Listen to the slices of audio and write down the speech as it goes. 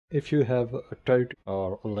If you have a Territory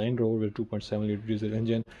or a Land Rover with 2.7-liter diesel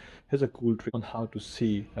engine, here's a cool trick on how to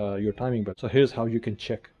see your timing belt. So here's how you can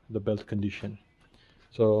check the belt condition.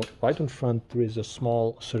 So right in front there is a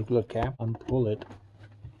small circular cap. Unpull it.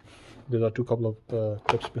 There are couple of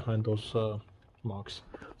clips behind those marks.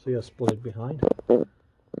 So yes, pull it behind.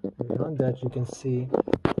 And behind that you can see,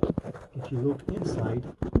 if you look inside,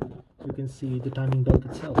 you can see the timing belt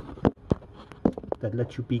itself. That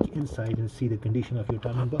lets you peek inside and see the condition of your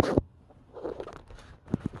timing belt.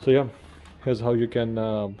 So yeah, here's how you can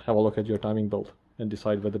have a look at your timing belt and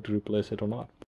decide whether to replace it or not.